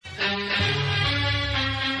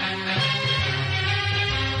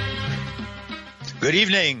Good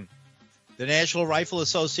evening. The National Rifle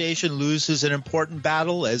Association loses an important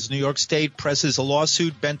battle as New York State presses a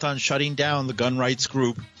lawsuit bent on shutting down the gun rights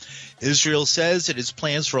group. Israel says it has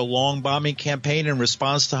plans for a long bombing campaign in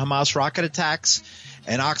response to Hamas rocket attacks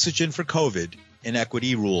and oxygen for COVID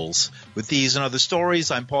inequity rules. With these and other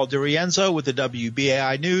stories, I'm Paul DiRienzo with the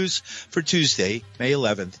WBAI News for Tuesday, May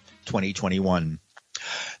 11th, 2021.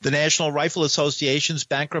 The National Rifle Association's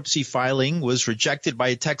bankruptcy filing was rejected by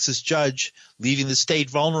a Texas judge, leaving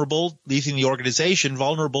the organization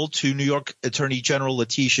vulnerable to New York Attorney General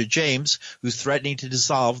Letitia James, who's threatening to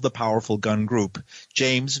dissolve the powerful gun group.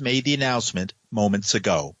 James made the announcement moments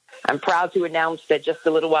ago. I'm proud to announce that just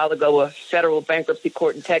a little while ago, a federal bankruptcy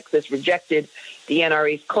court in Texas rejected the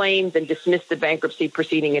NRA's claims and dismissed the bankruptcy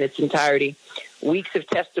proceeding in its entirety. Weeks of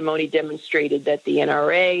testimony demonstrated that the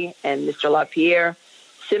NRA and Mr. LaPierre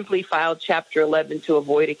simply filed Chapter 11 to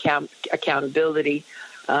avoid accountability,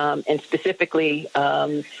 and specifically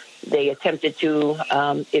they attempted to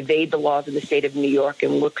evade the laws of the state of New York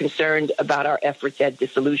and were concerned about our efforts at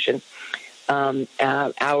dissolution.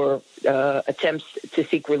 Our attempts to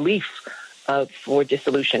seek relief for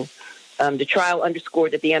dissolution. The trial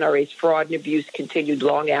underscored that the NRA's fraud and abuse continued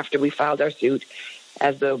long after we filed our suit,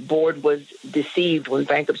 as the board was deceived when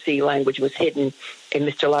bankruptcy language was hidden in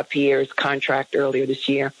Mr. LaPierre's contract earlier this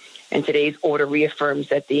year. And today's order reaffirms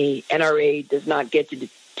that the NRA does not get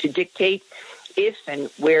to dictate if and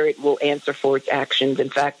where it will answer for its actions. In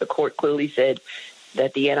fact, the court clearly said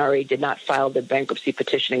that the NRA did not file the bankruptcy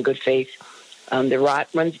petition in good faith. The rot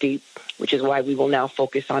runs deep, which is why we will now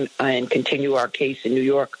focus on and continue our case in New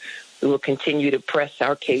York. We will continue to press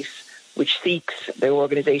our case, which seeks the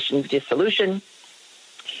organization's dissolution,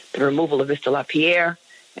 the removal of Mr. LaPierre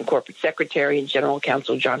and Corporate Secretary and General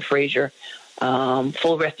Counsel John Frazier,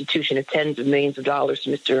 full restitution of tens of millions of dollars to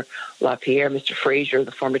Mr. LaPierre, Mr. Frazier,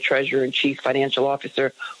 the former Treasurer and Chief Financial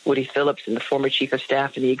Officer, Woody Phillips, and the former Chief of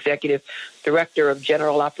Staff and the Executive Director of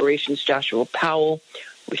General Operations, Joshua Powell.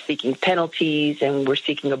 We're seeking penalties, and we're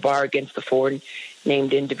seeking a bar against the four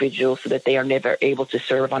named individuals so that they are never able to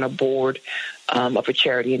serve on a board of a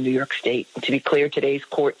charity in New York State. And to be clear, today's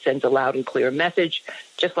court sends a loud and clear message,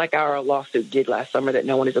 just like our lawsuit did last summer, that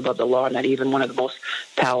no one is above the law, not even one of the most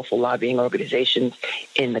powerful lobbying organizations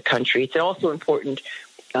in the country. It's also important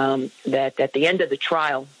that at the end of the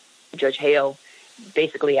trial, Judge Hale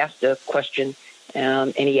basically asked a question,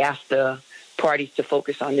 and he asked the parties to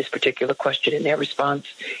focus on this particular question in their response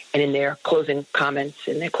and in their closing comments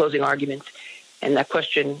and their closing arguments. And that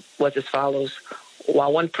question was as follows: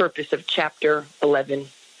 while one purpose of Chapter 11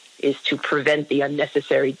 is to prevent the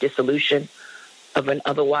unnecessary dissolution of an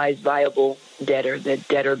otherwise viable debtor, the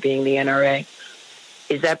debtor being the NRA,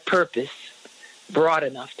 is that purpose broad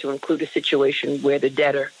enough to include a situation where the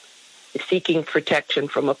debtor is seeking protection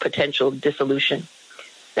from a potential dissolution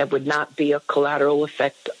that would not be a collateral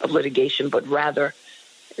effect of litigation, but rather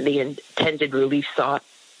the intended relief sought,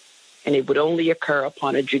 and it would only occur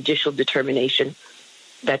upon a judicial determination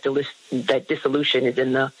that that dissolution is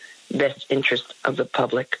in the best interest of the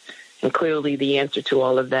public? And clearly the answer to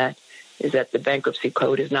all of that is that the bankruptcy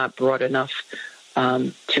code is not broad enough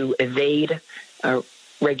to evade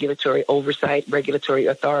regulatory oversight, regulatory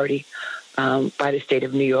authority by the state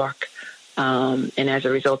of New York. And as a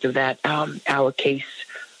result of that, our case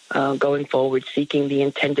going forward, seeking the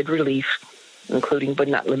intended relief, including but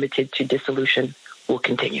not limited to dissolution, will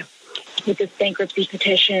continue. With this bankruptcy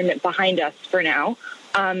petition behind us for now,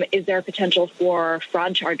 is there a potential for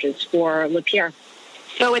fraud charges for LaPierre?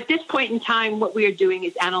 So at this point in time, what we are doing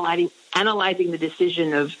is analyzing the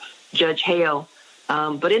decision of Judge Hale.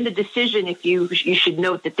 But in the decision, you should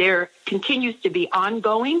note that there continues to be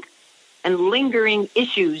ongoing and lingering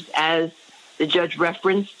issues, as the judge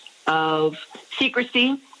referenced, of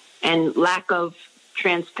secrecy and lack of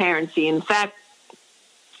transparency. In fact,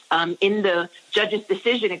 in the judge's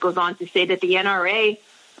decision, it goes on to say that the NRA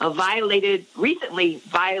recently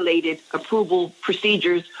violated approval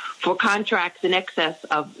procedures for contracts in excess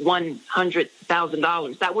of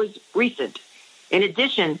 $100,000. That was recent. In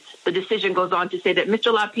addition, the decision goes on to say that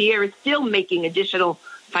Mr. LaPierre is still making additional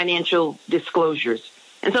financial disclosures.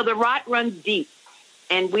 And so the rot runs deep.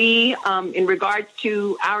 And we, in regards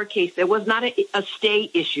to our case, there was not a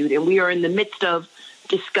stay issued, and we are in the midst of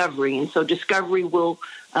discovery. And so discovery will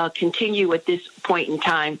continue at this point in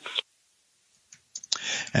time.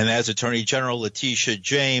 And as Attorney General Letitia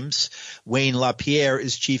James, Wayne LaPierre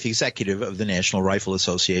is chief executive of the National Rifle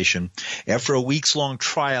Association. After a weeks-long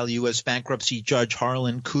trial, U.S. bankruptcy judge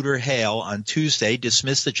Harlan Cooter Hale on Tuesday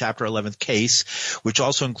dismissed the Chapter 11 case, which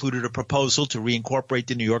also included a proposal to reincorporate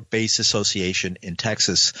the New York-based association in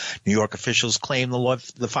Texas. New York officials claim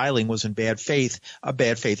the filing was in bad faith, a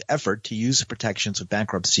bad faith effort to use the protections of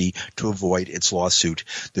bankruptcy to avoid its lawsuit.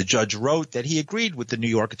 The judge wrote that he agreed with the New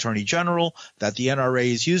York Attorney General that the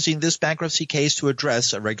NRA is using this bankruptcy case to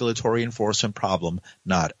address a regulatory enforcement problem,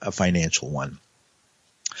 not a financial one.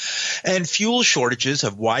 And fuel shortages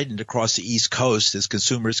have widened across the East Coast as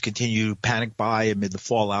consumers continue to panic buy amid the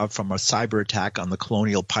fallout from a cyber attack on the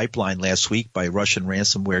Colonial Pipeline last week by Russian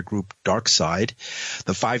ransomware group DarkSide.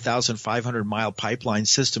 The 5,500-mile pipeline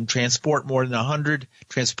system transports more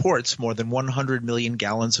than 100 million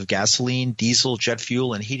gallons of gasoline, diesel, jet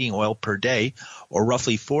fuel, and heating oil per day, or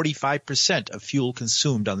roughly 45% of fuel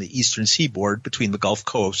consumed on the eastern seaboard between the Gulf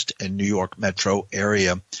Coast and New York metro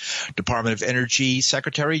area. Department of Energy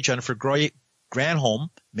Secretary Jennifer Granholm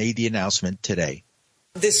made the announcement today.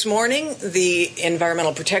 This morning, the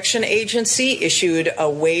Environmental Protection Agency issued a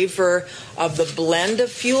waiver of the blend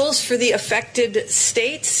of fuels for the affected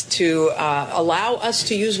states to allow us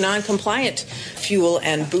to use non-compliant fuel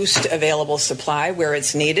and boost available supply where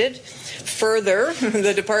it's needed. Further,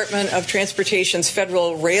 the Department of Transportation's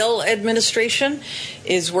Federal Rail Administration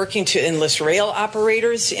is working to enlist rail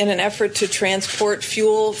operators in an effort to transport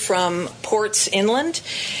fuel from ports inland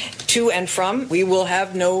to and from. We will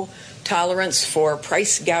have no tolerance for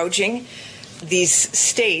price gouging. These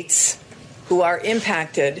states who are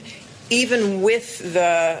impacted, even with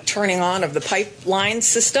the turning on of the pipeline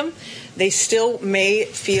system, they still may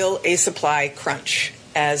feel a supply crunch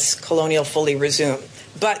as Colonial fully resumes.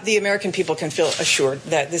 But the American people can feel assured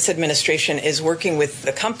that this administration is working with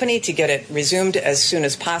the company to get it resumed as soon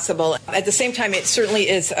as possible. At the same time, it certainly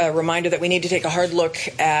is a reminder that we need to take a hard look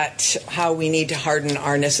at how we need to harden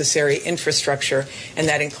our necessary infrastructure, and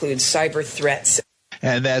that includes cyber threats.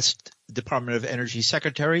 And that's Department of Energy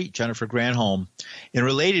Secretary Jennifer Granholm. In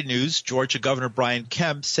related news, Georgia Governor Brian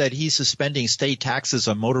Kemp said he's suspending state taxes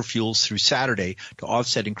on motor fuels through Saturday to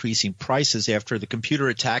offset increasing prices after the computer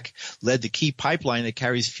attack led the key pipeline that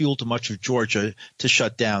carries fuel to much of Georgia to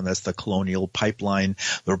shut down. That's the Colonial Pipeline.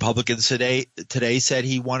 The Republicans today said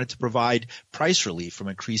he wanted to provide price relief from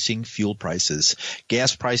increasing fuel prices.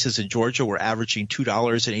 Gas prices in Georgia were averaging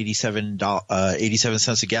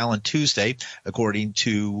 $2.87 a gallon Tuesday, according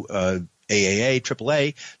to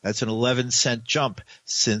AAA. That's an 11-cent jump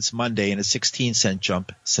since Monday and a 16-cent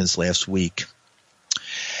jump since last week.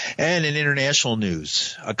 And in international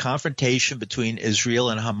news, a confrontation between Israel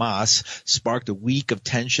and Hamas sparked a week of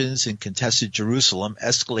tensions in contested Jerusalem,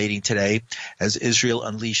 escalating today as Israel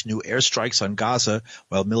unleashed new airstrikes on Gaza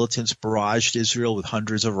while militants barraged Israel with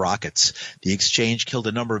hundreds of rockets. The exchange killed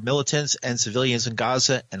a number of militants and civilians in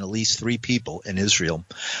Gaza and at least 3 people in Israel.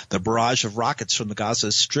 The barrage of rockets from the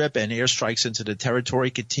Gaza Strip and airstrikes into the territory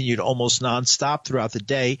continued almost nonstop throughout the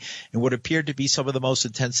day in what appeared to be some of the most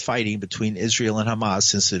intense fighting between Israel and Hamas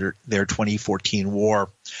since their 2014 war.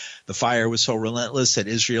 The fire was so relentless that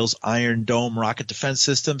Israel's Iron Dome rocket defense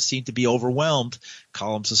system seemed to be overwhelmed.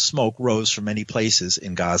 Columns of smoke rose from many places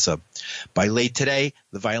in Gaza. By late today,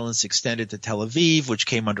 the violence extended to Tel Aviv, which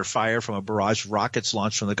came under fire from a barrage of rockets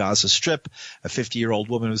launched from the Gaza Strip. A 50-year-old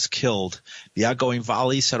woman was killed. The outgoing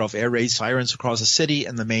volley set off air raid sirens across the city,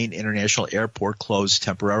 and the main international airport closed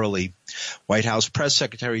temporarily. White House Press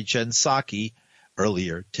Secretary Jen Psaki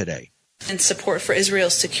earlier today. And support for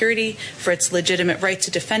Israel's security, for its legitimate right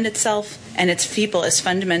to defend itself and its people is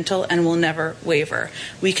fundamental and will never waver.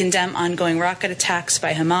 We condemn ongoing rocket attacks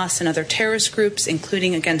by Hamas and other terrorist groups,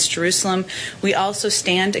 including against Jerusalem. We also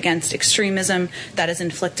stand against extremism that has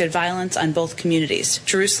inflicted violence on both communities.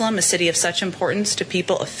 Jerusalem, a city of such importance to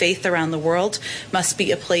people of faith around the world, must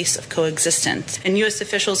be a place of coexistence. And U.S.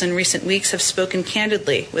 officials in recent weeks have spoken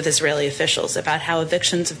candidly with Israeli officials about how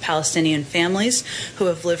evictions of Palestinian families who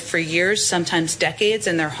have lived for years, sometimes decades,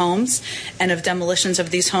 in their homes, and of demolitions of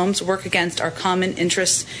these homes work against our common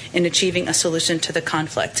interests in achieving a solution to the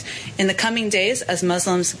conflict. In the coming days, as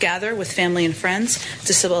Muslims gather with family and friends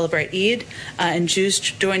to celebrate Eid, and Jews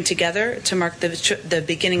join together to mark the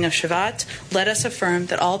beginning of Shavat, let us affirm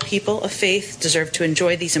that all people of faith deserve to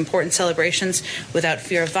enjoy these important celebrations without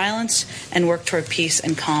fear of violence and work toward peace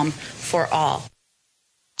and calm for all.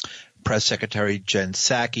 Press Secretary Jen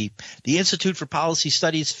Psaki. The Institute for Policy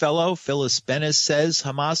Studies fellow Phyllis Bennis says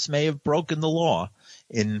Hamas may have broken the law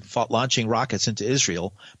in launching rockets into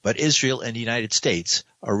Israel, but Israel and the United States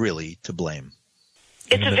are really to blame.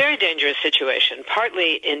 It's a very dangerous situation,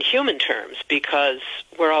 partly in human terms, because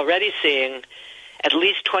we're already seeing at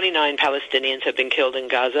least 29 Palestinians have been killed in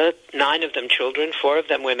Gaza, 9 of them children, 4 of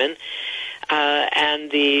them women,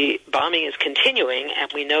 and the bombing is continuing,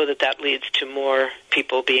 and we know that that leads to more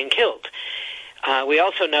people being killed. We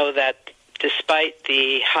also know that despite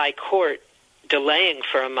the High Court delaying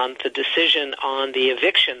for a month the decision on the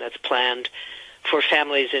eviction that's planned for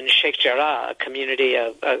families in Sheikh Jarrah, a community,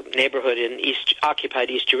 a neighborhood in occupied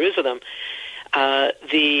East Jerusalem,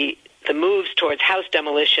 the moves towards house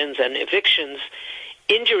demolitions and evictions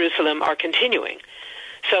in Jerusalem are continuing.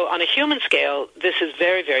 So on a human scale, this is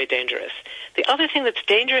very, very dangerous. The other thing that's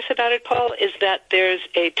dangerous about it, Paul, is that there's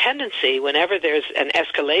a tendency, whenever there's an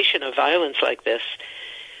escalation of violence like this,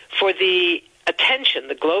 for the attention,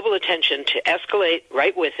 the global attention, to escalate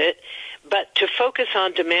right with it, but to focus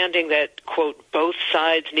on demanding that, quote, both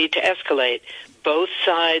sides need to escalate, both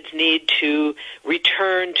sides need to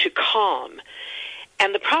return to calm.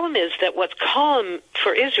 And the problem is that what's calm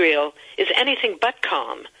for Israel is anything but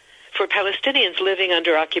calm for Palestinians living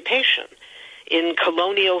under occupation in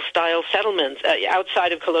colonial-style settlements,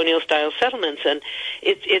 outside of colonial-style settlements. And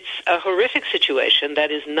it's a horrific situation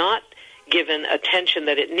that is not given attention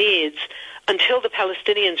that it needs until the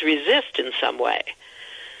Palestinians resist in some way.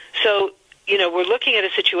 So, you know, we're looking at a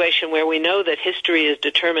situation where we know that history is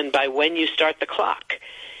determined by when you start the clock.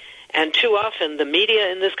 And too often the media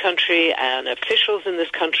in this country and officials in this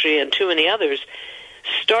country and too many others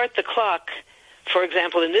start the clock, for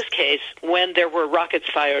example, in this case, when there were rockets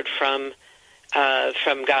fired from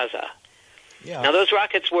Gaza. Yeah. Now, those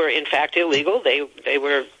rockets were, in fact, illegal. There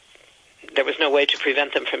was no way to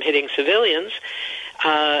prevent them from hitting civilians.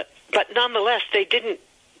 But nonetheless, they didn't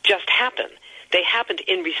just happen. They happened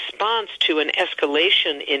in response to an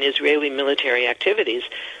escalation in Israeli military activities,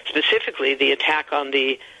 specifically the attack on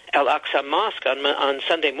the Al-Aqsa Mosque on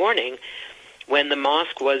Sunday morning, when the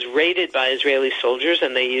mosque was raided by Israeli soldiers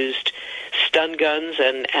and they used stun guns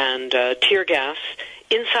and tear gas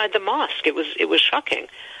inside the mosque. It was shocking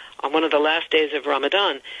on one of the last days of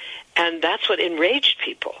Ramadan, and that's what enraged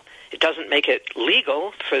people. It doesn't make it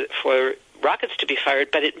legal for rockets to be fired,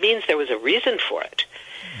 but it means there was a reason for it.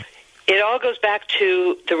 It all goes back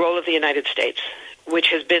to the role of the United States, which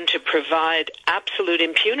has been to provide absolute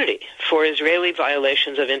impunity for Israeli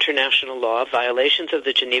violations of international law, violations of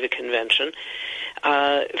the Geneva Convention,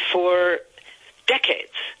 for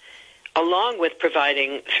decades, along with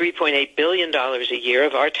providing $3.8 billion a year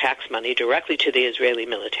of our tax money directly to the Israeli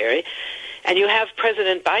military. And you have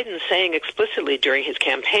President Biden saying explicitly during his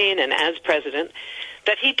campaign and as president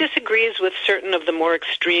that he disagrees with certain of the more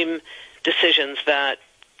extreme decisions that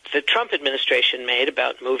the Trump administration made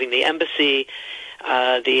about moving the embassy,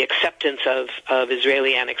 the acceptance of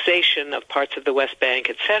Israeli annexation of parts of the West Bank,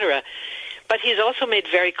 etc. But he's also made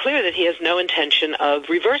very clear that he has no intention of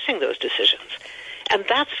reversing those decisions. And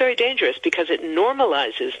that's very dangerous because it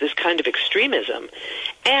normalizes this kind of extremism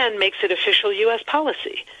and makes it official U.S.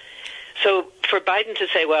 policy. So for Biden to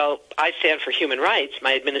say, well, I stand for human rights,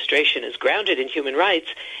 my administration is grounded in human rights,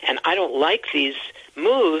 and I don't like these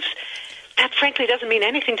moves, that frankly doesn't mean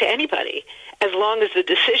anything to anybody as long as the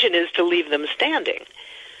decision is to leave them standing.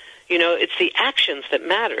 You know, it's the actions that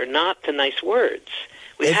matter, not the nice words.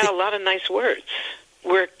 We've had a lot of nice words.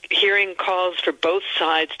 We're hearing calls for both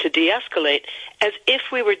sides to de-escalate as if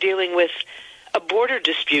we were dealing with a border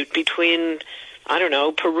dispute between, I don't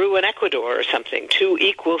know, Peru and Ecuador or something, two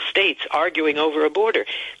equal states arguing over a border.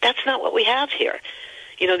 That's not what we have here.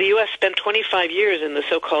 You know, the U.S. spent 25 years in the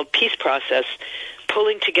so-called peace process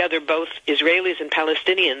pulling together both Israelis and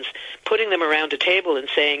Palestinians, putting them around a table and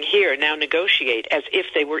saying, here, now negotiate, as if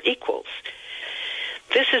they were equals.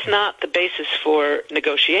 This is not the basis for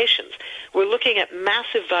negotiations. We're looking at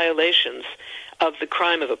massive violations of the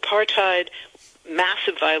crime of apartheid,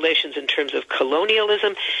 massive violations in terms of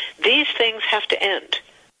colonialism. These things have to end.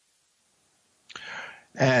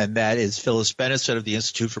 And that is Phyllis Benison of the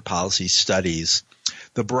Institute for Policy Studies.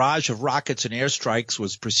 The barrage of rockets and airstrikes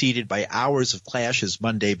was preceded by hours of clashes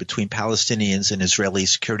Monday between Palestinians and Israeli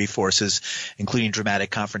security forces, including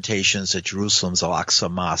dramatic confrontations at Jerusalem's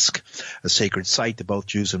Al-Aqsa Mosque, a sacred site to both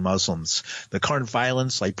Jews and Muslims. The current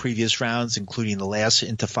violence, like previous rounds, including the last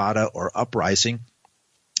Intifada or uprising,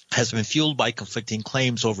 has been fueled by conflicting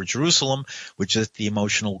claims over Jerusalem, which is the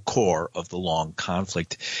emotional core of the long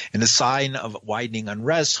conflict. In a sign of widening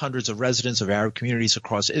unrest, hundreds of residents of Arab communities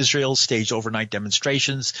across Israel staged overnight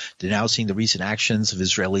demonstrations denouncing the recent actions of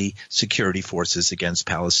Israeli security forces against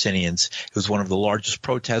Palestinians. It was one of the largest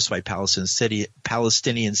protests by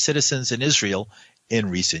Palestinian citizens in Israel in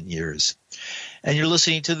recent years. And you're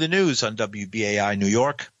listening to the news on WBAI New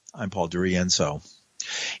York. I'm Paul DiRienzo.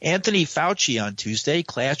 Anthony Fauci on Tuesday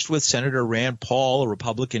clashed with Senator Rand Paul, a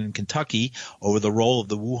Republican in Kentucky, over the role of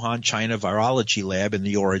the Wuhan, China virology lab in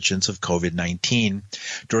the origins of COVID-19.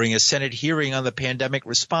 During a Senate hearing on the pandemic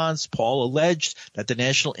response, Paul alleged that the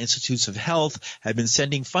National Institutes of Health had been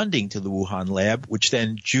sending funding to the Wuhan lab, which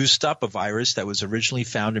then juiced up a virus that was originally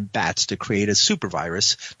found in bats to create a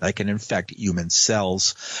supervirus that can infect human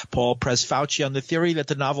cells. Paul pressed Fauci on the theory that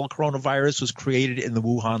the novel coronavirus was created in the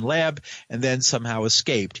Wuhan lab and then somehow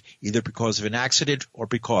escaped, either because of an accident or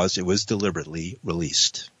because it was deliberately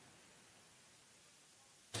released.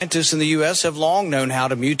 Scientists in the U.S. have long known how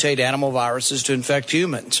to mutate animal viruses to infect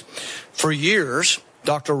humans. For years,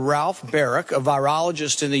 Dr. Ralph Baric, a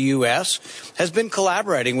virologist in the U.S., has been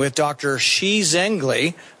collaborating with Dr. Shi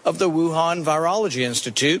Zhengli of the Wuhan Virology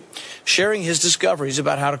Institute, sharing his discoveries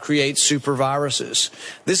about how to create superviruses.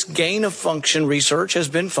 This gain-of-function research has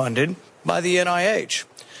been funded by the NIH.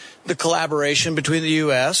 The collaboration between the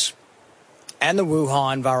U.S. and the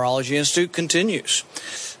Wuhan Virology Institute continues.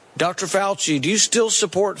 Dr. Fauci, do you still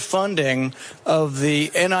support funding of the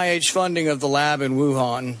NIH funding of the lab in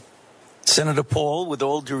Wuhan? Senator Paul, with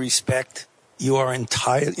all due respect, you are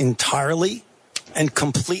entirely and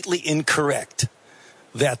completely incorrect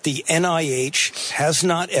that the NIH has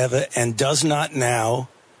not ever and does not now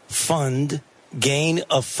fund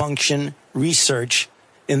gain-of-function research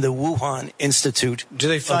in the Wuhan Institute Do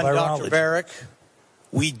they fund of Virology. Dr. Baric?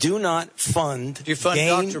 We do not fund. Do you fund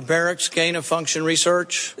Dr. Barrett's gain-of-function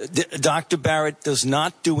research? Dr. Barrett does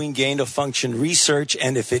not doing gain-of-function research,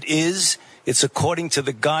 and if it is, it's according to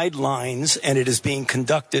the guidelines, and it is being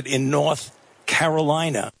conducted in North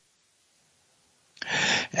Carolina.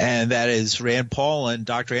 And that is Rand Paul and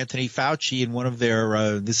Dr. Anthony Fauci in one of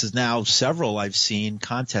their, this is now several I've seen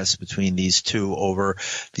contests between these two over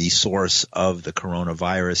the source of the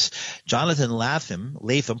coronavirus. Jonathan Latham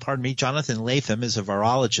is a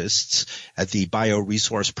virologist at the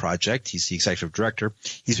BioResource Project. He's the executive director.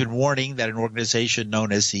 He's been warning that an organization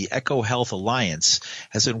known as the EcoHealth Alliance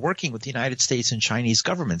has been working with the United States and Chinese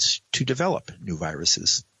governments to develop new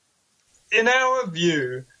viruses. In our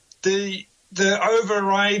view, the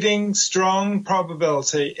overriding strong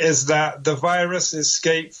probability is that the virus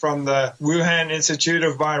escaped from the Wuhan Institute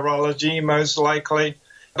of Virology, most likely.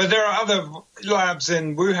 But there are other labs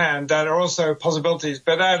in Wuhan that are also possibilities,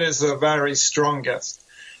 but that is the very strongest.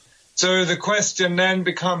 So the question then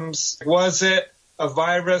becomes, was it a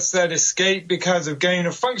virus that escaped because of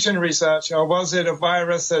gain-of-function research, or was it a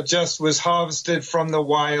virus that just was harvested from the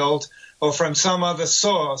wild or from some other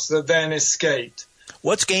source that then escaped?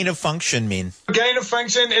 What's gain of function mean? Gain of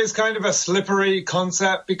function is kind of a slippery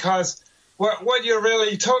concept because what you're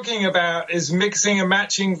really talking about is mixing and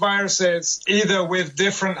matching viruses either with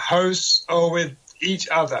different hosts or with each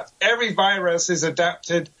other. Every virus is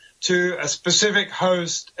adapted to a specific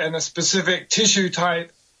host and a specific tissue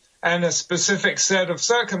type and a specific set of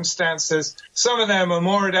circumstances. Some of them are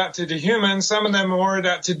more adapted to humans, some of them are more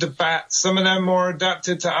adapted to bats, some of them are more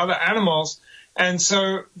adapted to other animals. And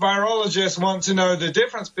so virologists want to know the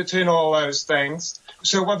difference between all those things.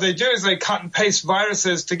 So what they do is they cut and paste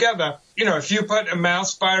viruses together. You know, if you put a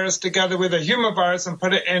mouse virus together with a human virus and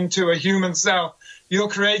put it into a human cell, you're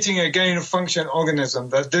creating a gain-of-function organism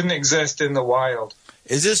that didn't exist in the wild.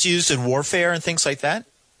 Is this used in warfare and things like that?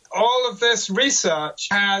 All of this research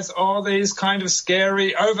has all these kind of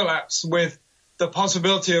scary overlaps with the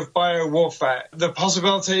possibility of biowarfare. The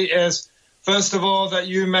possibility is, first of all, that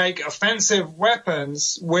you make offensive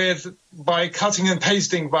weapons by cutting and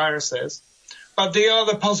pasting viruses. But the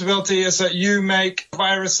other possibility is that you make a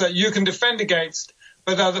virus that you can defend against,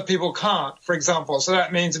 but other people can't, for example. So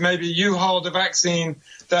that means maybe you hold a vaccine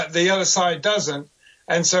that the other side doesn't.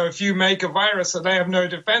 And so if you make a virus that they have no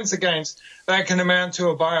defense against, that can amount to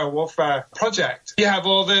a biowarfare project. You have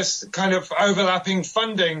all this kind of overlapping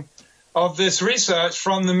funding of this research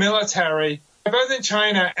from the military. Both in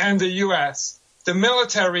China and the U.S., the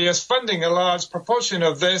military is funding a large proportion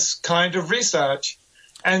of this kind of research.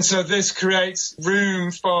 And so this creates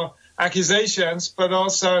room for accusations, but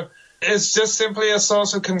also it's just simply a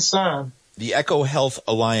source of concern. The EcoHealth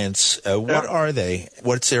Alliance, what are they?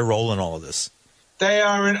 What's their role in all of this? They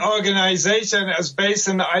are an organization that's based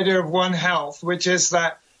on the idea of One Health, which is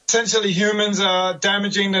that essentially humans are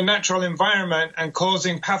damaging the natural environment and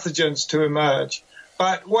causing pathogens to emerge.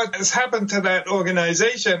 But what has happened to that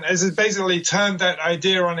organization is it basically turned that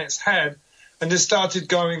idea on its head and has started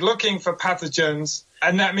going looking for pathogens.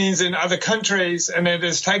 And that means in other countries, and it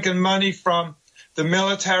has taken money from the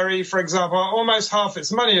military, for example. Almost half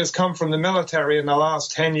its money has come from the military in the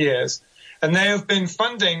last 10 years. And they have been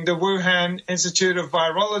funding the Wuhan Institute of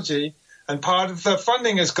Virology And part of the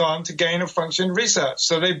funding has gone to gain-of-function research.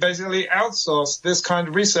 So they basically outsourced this kind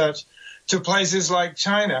of research to places like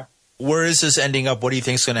China. Where is this ending up? What do you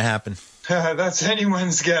think is going to happen? That's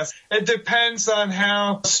anyone's guess. It depends on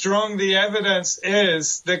how strong the evidence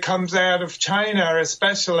is that comes out of China,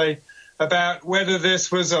 especially about whether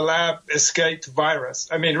this was a lab-escaped virus.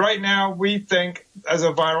 I mean, right now we think, as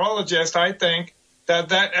a virologist, I think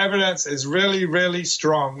that evidence is really, really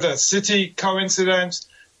strong. The city coincidence,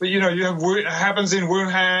 but you have it happens in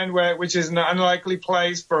Wuhan, which is an unlikely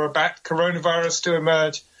place for a bat coronavirus to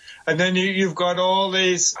emerge. And then you've got all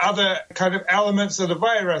these other kind of elements of the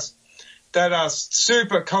virus that are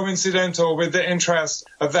super coincidental with the interests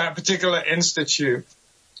of that particular institute.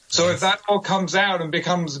 So if that all comes out and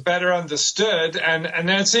becomes better understood, and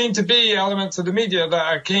there seem to be elements of the media that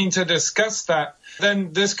are keen to discuss that,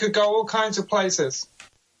 then this could go all kinds of places.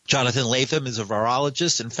 Jonathan Latham is a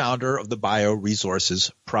virologist and founder of the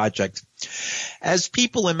Bioresources Project. As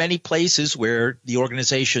people in many places where the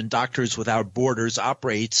organization Doctors Without Borders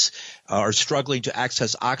operates are struggling to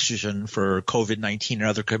access oxygen for COVID-19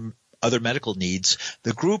 and other medical needs,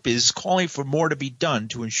 the group is calling for more to be done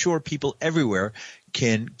to ensure people everywhere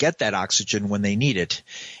can get that oxygen when they need it.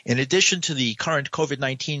 In addition to the current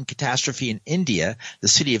COVID-19 catastrophe in India, the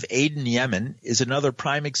city of Aden, Yemen, is another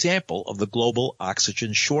prime example of the global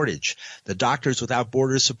oxygen shortage. The Doctors Without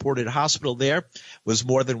Borders supported hospital there was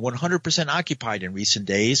more than 100% occupied in recent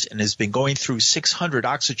days and has been going through 600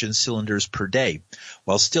 oxygen cylinders per day,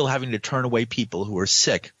 while still having to turn away people who are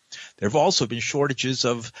sick. There have also been shortages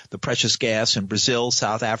of the precious gas in Brazil,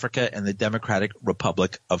 South Africa, and the Democratic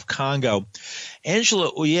Republic of Congo.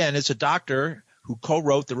 Angela Uyen is a doctor who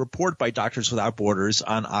co-wrote the report by Doctors Without Borders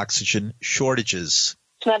on oxygen shortages.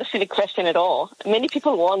 It's not a silly question at all. Many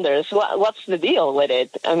people wonder, what's the deal with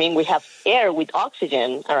it? I mean, we have air with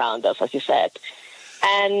oxygen around us, as you said.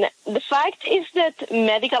 And the fact is that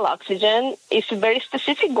medical oxygen is a very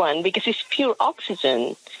specific one because it's pure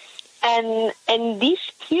oxygen. And this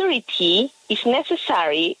purity is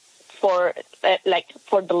necessary for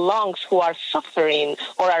the lungs who are suffering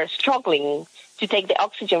or are struggling to take the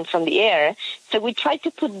oxygen from the air. So we try to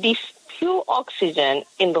put this pure oxygen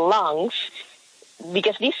in the lungs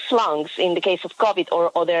because these lungs, in the case of COVID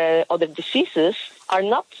or other diseases, are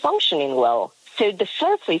not functioning well. So the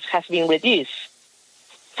surface has been reduced.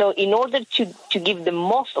 So in order to give the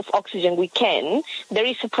most of oxygen we can, there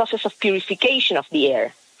is a process of purification of the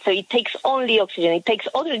air. So it takes only oxygen. It takes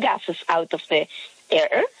other gases out of the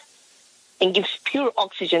air and gives pure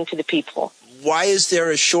oxygen to the people. Why is there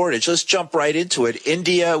a shortage? Let's jump right into it.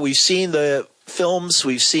 India, we've seen the films,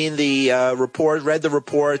 we've seen the read the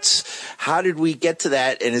reports. How did we get to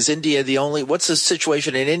that? And is India the only – what's the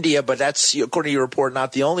situation in India? But that's, according to your report,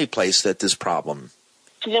 not the only place that this problem.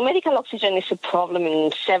 So the medical oxygen is a problem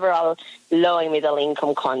in several low and middle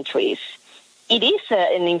income countries. It is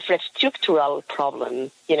an infrastructural problem,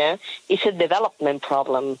 It's a development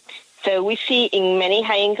problem. So we see in many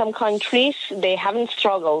high-income countries, they haven't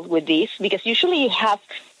struggled with this because usually you have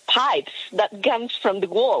pipes that comes from the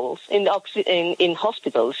walls in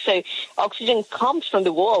hospitals. So oxygen comes from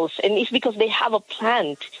the walls, and it's because they have a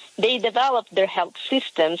plant. They develop their health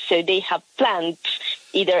systems, so they have plants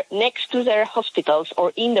either next to their hospitals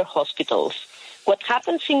or in their hospitals. What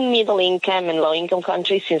happens in middle-income and low-income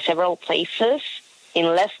countries in several places, in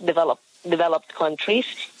less developed countries,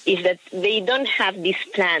 is that they don't have these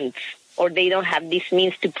plants or they don't have these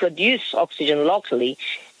means to produce oxygen locally.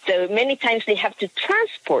 So many times they have to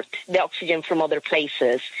transport the oxygen from other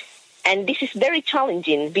places. And this is very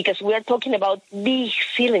challenging because we are talking about big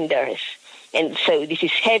cylinders. And so this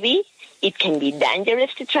is heavy. It can be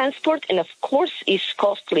dangerous to transport. And, of course, it's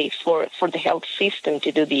costly for the health system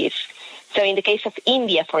to do this. So in the case of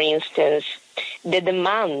India, for instance, the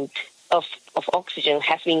demand of oxygen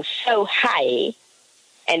has been so high,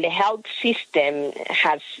 and the health system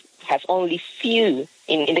has only few.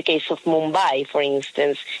 In the case of Mumbai, for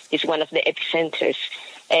instance, is one of the epicenters.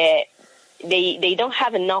 They don't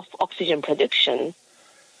have enough oxygen production,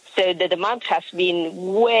 so the demand has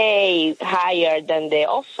been way higher than the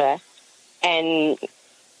offer, and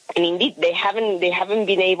indeed, they haven't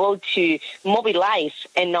been able to mobilize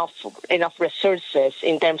enough resources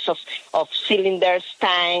in terms of cylinders,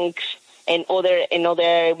 tanks, and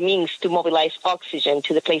other means to mobilize oxygen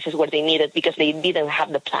to the places where they need it because they didn't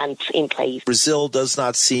have the plants in place. Brazil does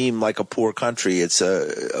not seem like a poor country. It's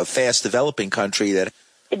a fast developing country that.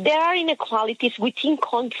 There are inequalities within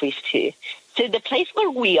countries too. So the place where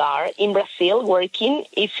we are in Brazil working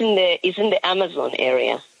is in the Amazon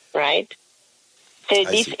area, right? So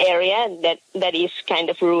this area that is kind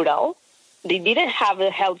of rural, They didn't have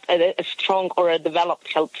a strong or a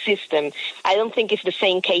developed health system. I don't think it's the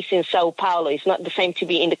same case in Sao Paulo. It's not the same to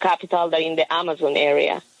be in the capital than in the Amazon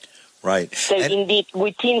area. Right. So indeed,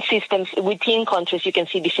 within systems, within countries, you can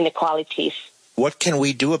see these inequalities. What can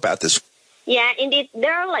we do about this? Yeah, indeed.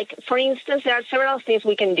 There are, for instance, there are several things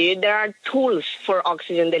we can do. There are tools for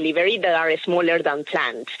oxygen delivery that are smaller than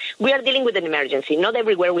plants. We are dealing with an emergency. Not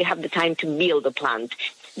everywhere we have the time to build a plant.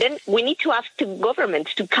 Then we need to ask the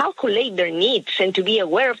governments to calculate their needs and to be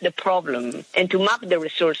aware of the problem and to map the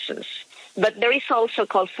resources. But there is also a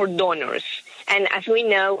call for donors. And as we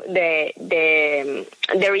know, there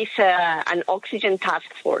is an oxygen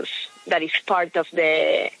task force that is part of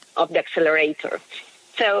the accelerator.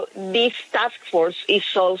 So this task force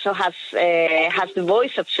also has the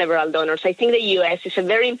voice of several donors. I think the U.S. is a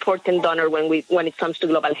very important donor when it comes to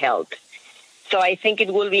global health. So I think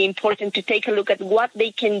it will be important to take a look at what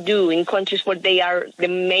they can do in countries where they are the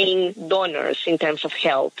main donors in terms of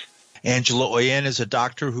health. Angela Oyen is a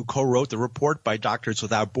doctor who co-wrote the report by Doctors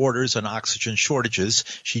Without Borders on oxygen shortages.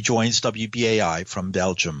 She joins WBAI from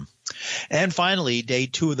Belgium. And finally, day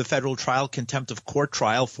 2 of the federal trial contempt of court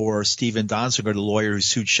trial for Stephen Donziger, the lawyer who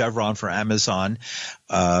sued Chevron for Amazon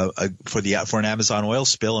for an Amazon oil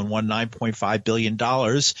spill and won $9.5 billion.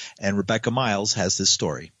 And Rebecca Miles has this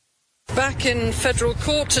story. Back in federal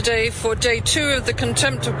court today for day 2 of the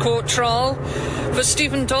contempt of court trial for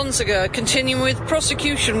Stephen Donziger, continuing with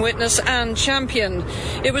prosecution witness Anne Champion.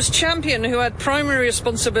 It was Champion who had primary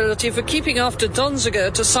responsibility for keeping after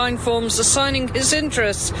Donziger to sign forms assigning his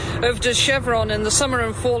interests over to Chevron in the summer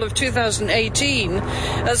and fall of 2018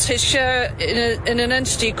 as his share in an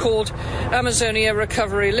entity called Amazonia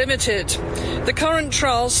Recovery Limited. The current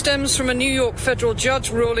trial stems from a New York federal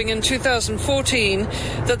judge ruling in 2014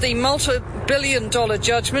 that the multi-billion-dollar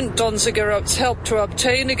judgment Donziger helped to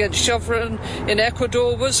obtain against Chevron in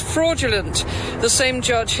Ecuador was fraudulent. The same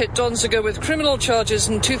judge hit Donziger with criminal charges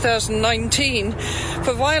in 2019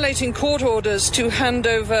 for violating court orders to hand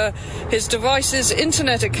over his devices,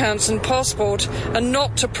 internet accounts and passport and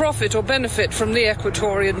not to profit or benefit from the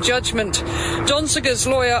Ecuadorian judgment. Donziger's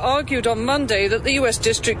lawyer argued on Monday that the U.S.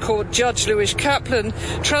 District Court Judge Lewis Kaplan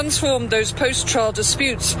transformed those post-trial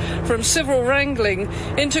disputes from civil wrangling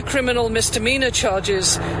into criminal misdemeanor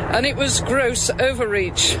charges, and it was gross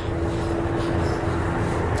overreach.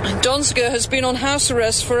 Donziger has been on house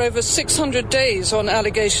arrest for over 600 days on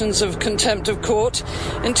allegations of contempt of court.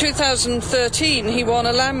 In 2013, he won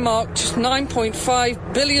a landmarked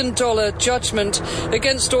 $9.5 billion judgment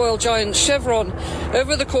against oil giant Chevron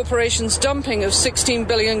over the corporation's dumping of 16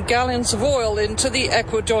 billion gallons of oil into the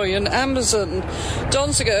Ecuadorian Amazon.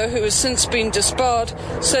 Donziger, who has since been disbarred,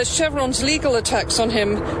 says Chevron's legal attacks on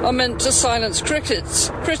him are meant to silence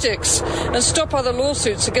critics and stop other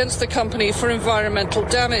lawsuits against the company for environmental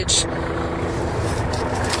damage.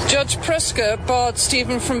 Judge Preska barred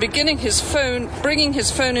Stephen from bringing his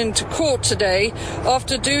phone into court today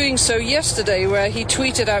after doing so yesterday, where he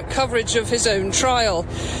tweeted out coverage of his own trial.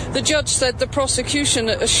 The judge said the prosecution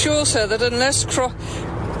assures her that unless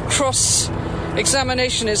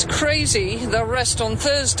cross-examination is crazy, they'll rest on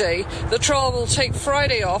Thursday. The trial will take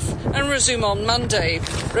Friday off and resume on Monday.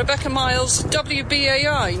 Rebecca Miles,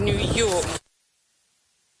 WBAI, New York.